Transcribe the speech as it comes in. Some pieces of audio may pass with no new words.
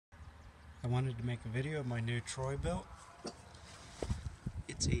I wanted to make a video of my new Troy Built.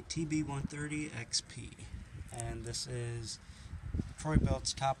 It's a TB130 XP, and this is Troy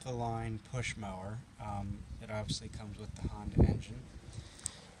Built's top of the line push mower. It obviously comes with the Honda engine,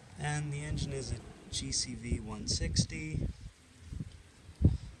 and the engine is a GCV 160,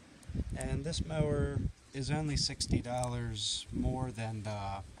 and this mower is only $60 more than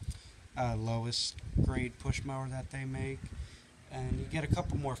the lowest grade push mower that they make. And you get a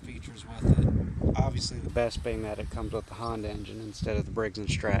couple more features with it. Obviously the best being that it comes with the Honda engine instead of the Briggs &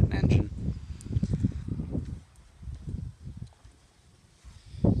 Stratton engine.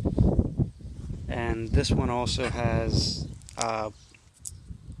 And this one also has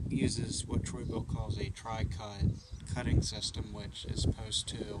uses what Troy Built calls a tri-cut cutting system, which is supposed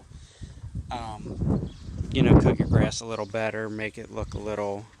to cut your grass a little better, make it look a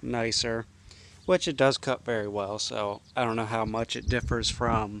little nicer. Which it does cut very well, so I don't know how much it differs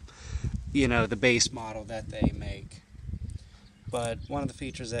from, the base model that they make. But one of the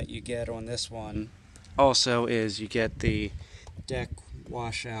features that you get on this one also is you get the deck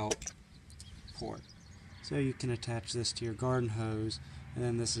washout port. So you can attach this to your garden hose, and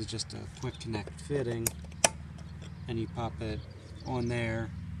then this is just a quick connect fitting, and you pop it on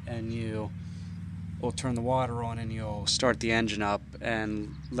there, and you will turn the water on, and you'll start the engine up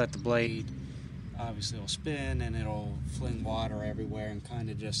and let the blade. Obviously it'll spin and it'll fling water everywhere and kind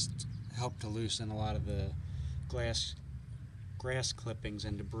of just help to loosen a lot of the grass clippings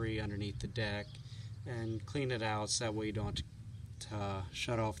and debris underneath the deck and clean it out, so that way you don't have to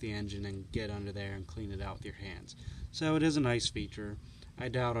shut off the engine and get under there and clean it out with your hands. So it is a nice feature. I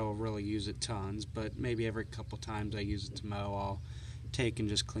doubt I'll really use it tons, but maybe every couple times I use it to mow, I'll take and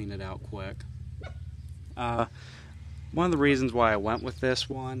just clean it out quick. One of the reasons why I went with this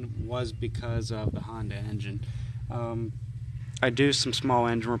one was because of the Honda engine. I do some small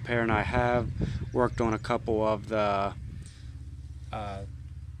engine repair, and I have worked on a couple of the, I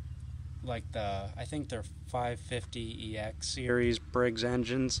think they're 550 EX series Briggs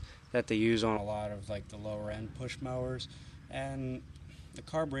engines that they use on a lot of the lower end push mowers, and the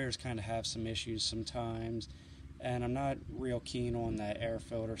carburetors kind of have some issues sometimes, and I'm not real keen on the air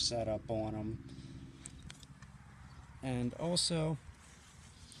filter setup on them. And also,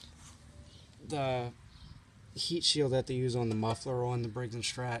 the heat shield that they use on the muffler on the Briggs &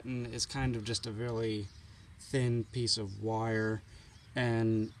 Stratton is kind of just a really thin piece of wire,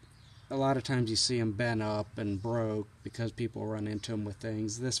 and a lot of times you see them bent up and broke because people run into them with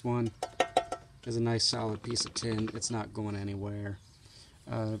things. This one is a nice solid piece of tin. It's not going anywhere.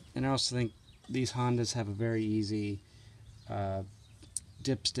 And I also think these Hondas have a very easy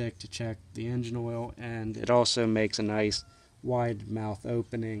dipstick to check the engine oil, and it also makes a nice wide mouth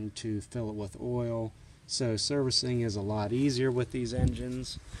opening to fill it with oil, so servicing is a lot easier with these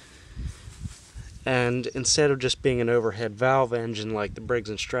engines. And instead of just being an overhead valve engine like the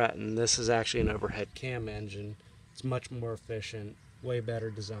Briggs & Stratton, this is actually an overhead cam engine. It's much more efficient, way better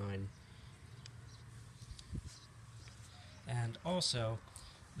design. And also,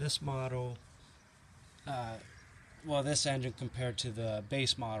 this model this engine compared to the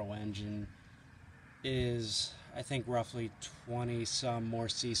base model engine is, I think, roughly 20 some more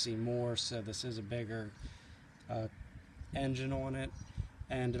cc more, so this is a bigger engine on it,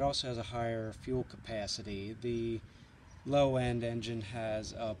 and it also has a higher fuel capacity. The low end engine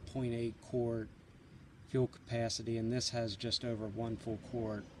has a 0.8 quart fuel capacity, and this has just over 1 full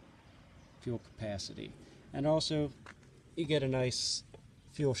quart fuel capacity. And also you get a nice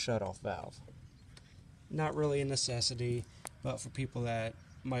fuel shutoff valve. Not really a necessity, but for people that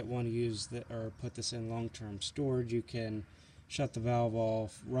might want to use or put this in long-term storage, you can shut the valve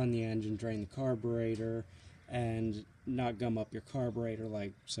off, run the engine, drain the carburetor, and not gum up your carburetor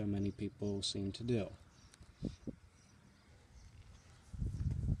like so many people seem to do.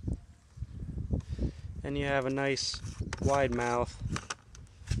 And you have a nice wide mouth,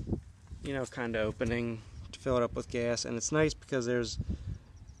 kind of opening to fill it up with gas, and it's nice because there's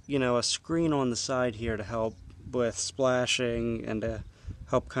a screen on the side here to help with splashing and to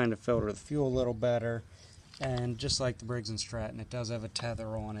help kind of filter the fuel a little better. And just like the Briggs & Stratton, it does have a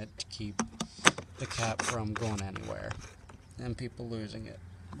tether on it to keep the cap from going anywhere and people losing it,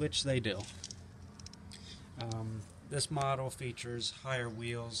 which they do. This model features higher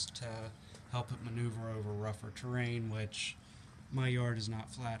wheels to help it maneuver over rougher terrain, which my yard is not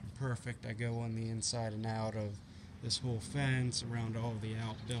flat and perfect. I go on the inside and out of this whole fence, around all the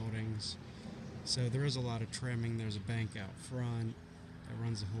outbuildings, so there is a lot of trimming. There's a bank out front that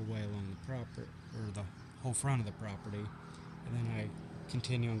runs the whole way along the whole front of the property, and then I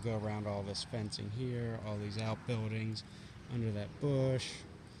continue and go around all this fencing here, all these outbuildings, under that bush.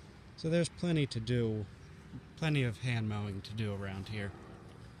 So there's plenty to do, plenty of hand mowing to do around here.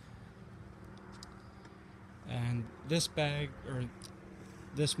 And this bag, or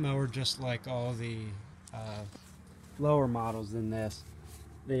this mower, just like all the lower models than this,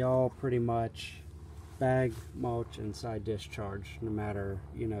 they all pretty much bag, mulch, and side discharge, no matter,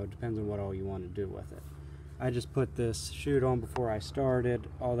 depends on what all you want to do with it. I just put this chute on before I started,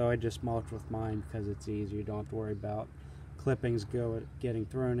 although I just mulch with mine because it's easier. You don't have to worry about clippings getting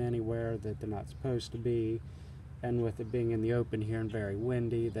thrown anywhere that they're not supposed to be, and with it being in the open here and very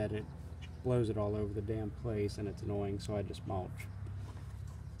windy, that it blows it all over the damn place and it's annoying, so I just mulch.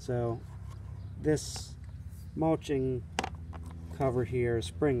 So this mulching cover here is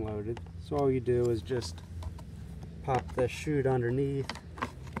spring loaded, so all you do is just pop the chute underneath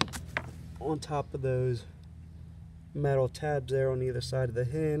on top of those metal tabs there on either side of the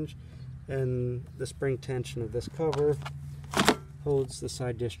hinge, and the spring tension of this cover holds the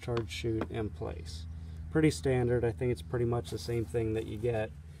side discharge chute in place. Pretty standard. I think it's pretty much the same thing that you get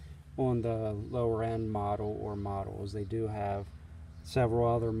on the lower end model or models. They do have several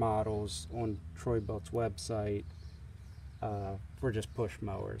other models on Troy Built's website for just push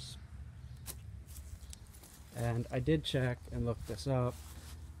mowers. And I did check and look this up.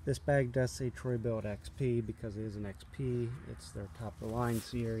 This bag does say Troy Built XP because it is an XP. It's their top of the line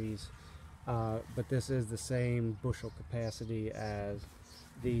series. But this is the same bushel capacity as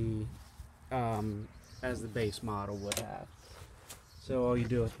the base model would have. So all you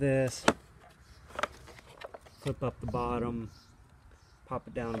do with this, clip up the bottom, pop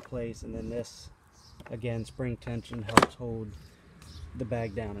it down in place, and then this, again, spring tension helps hold the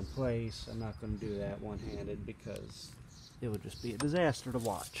bag down in place. I'm not going to do that one-handed because it would just be a disaster to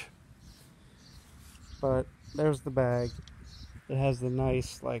watch. But there's the bag. It has the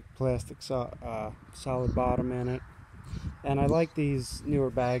nice plastic solid bottom in it, and I like these newer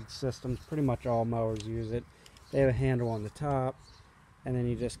bag systems. Pretty much all mowers use it. They have a handle on the top, and then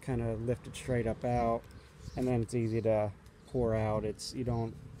you just kind of lift it straight up out, and then it's easy to pour out.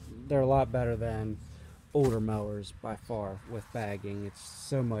 They're a lot better than older mowers by far with bagging. It's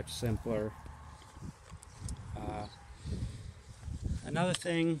so much simpler. Another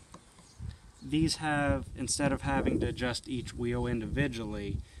thing, these have, instead of having to adjust each wheel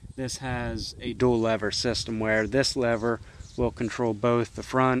individually, this has a dual lever system where this lever will control both the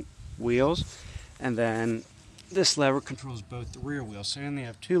front wheels, and then this lever controls both the rear wheels. So you only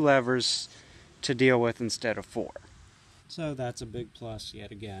have 2 levers to deal with instead of 4. So that's a big plus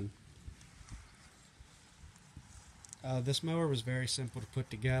yet again. This mower was very simple to put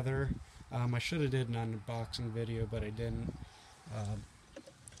together. I should have did an unboxing video, but I didn't.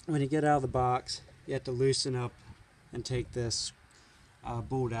 When you get out of the box, you have to loosen up and take this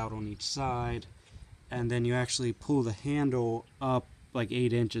bolt out on each side, and then you actually pull the handle up like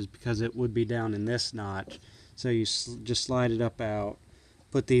 8 inches because it would be down in this notch. So you just slide it up out,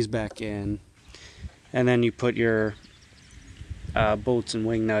 put these back in, and then you put your bolts and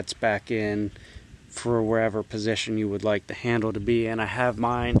wing nuts back in for wherever position you would like the handle to be. And I have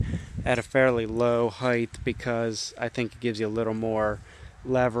mine at a fairly low height because I think it gives you a little more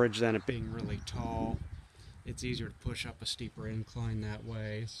leverage than it being really tall. It's easier to push up a steeper incline that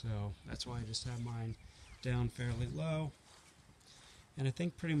way, so that's why I just have mine down fairly low. And I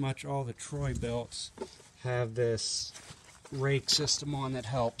think pretty much all the Troy Builts have this rake system on that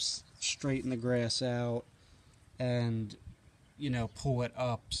helps straighten the grass out and pull it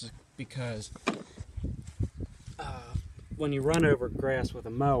up, because when you run over grass with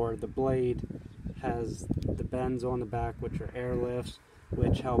a mower, the blade has the bends on the back, which are air lifts,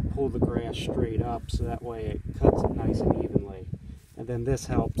 which help pull the grass straight up, so that way it cuts it nice and evenly. And then this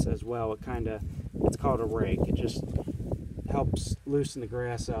helps as well. It's called a rake. It just helps loosen the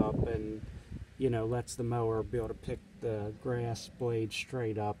grass up and lets the mower be able to pick the grass blades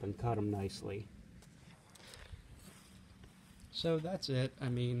straight up and cut them nicely. So that's it. I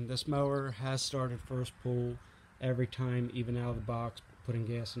mean, this mower has started first pull every time, even out of the box, putting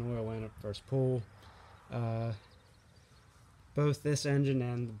gas and oil in it first pull. Both this engine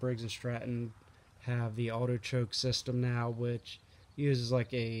and the Briggs & Stratton have the auto choke system now, which uses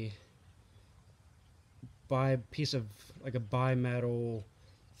like a bimetal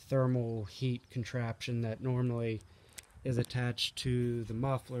thermal heat contraption that normally is attached to the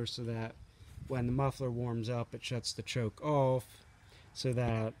muffler, so that when the muffler warms up, it shuts the choke off, so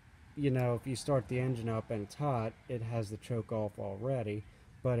that if you start the engine up and it's hot, it has the choke off already.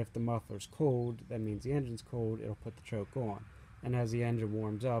 But if the muffler's cold, that means the engine's cold, it'll put the choke on. And as the engine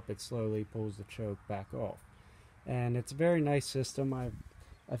warms up, it slowly pulls the choke back off. And it's a very nice system. I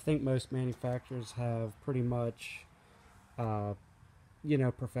think most manufacturers have pretty much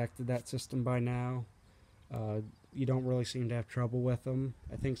perfected that system by now. You don't really seem to have trouble with them.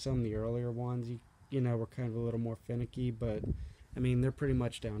 I think some of the earlier ones, were kind of a little more finicky, but I mean, they're pretty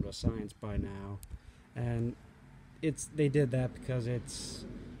much down to a science by now. And they did that because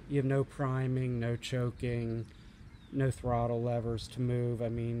you have no priming, no choking, no throttle levers to move. I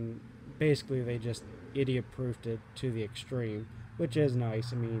mean, basically they just idiot-proofed it to the extreme, which is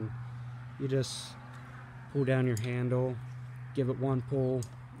nice. I mean, you just pull down your handle, give it one pull,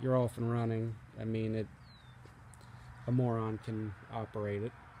 you're off and running. I mean, a moron can operate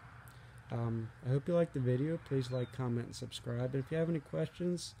it. I hope you liked the video. Please like, comment, and subscribe. And if you have any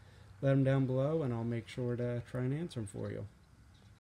questions, let them down below, and I'll make sure to try and answer them for you.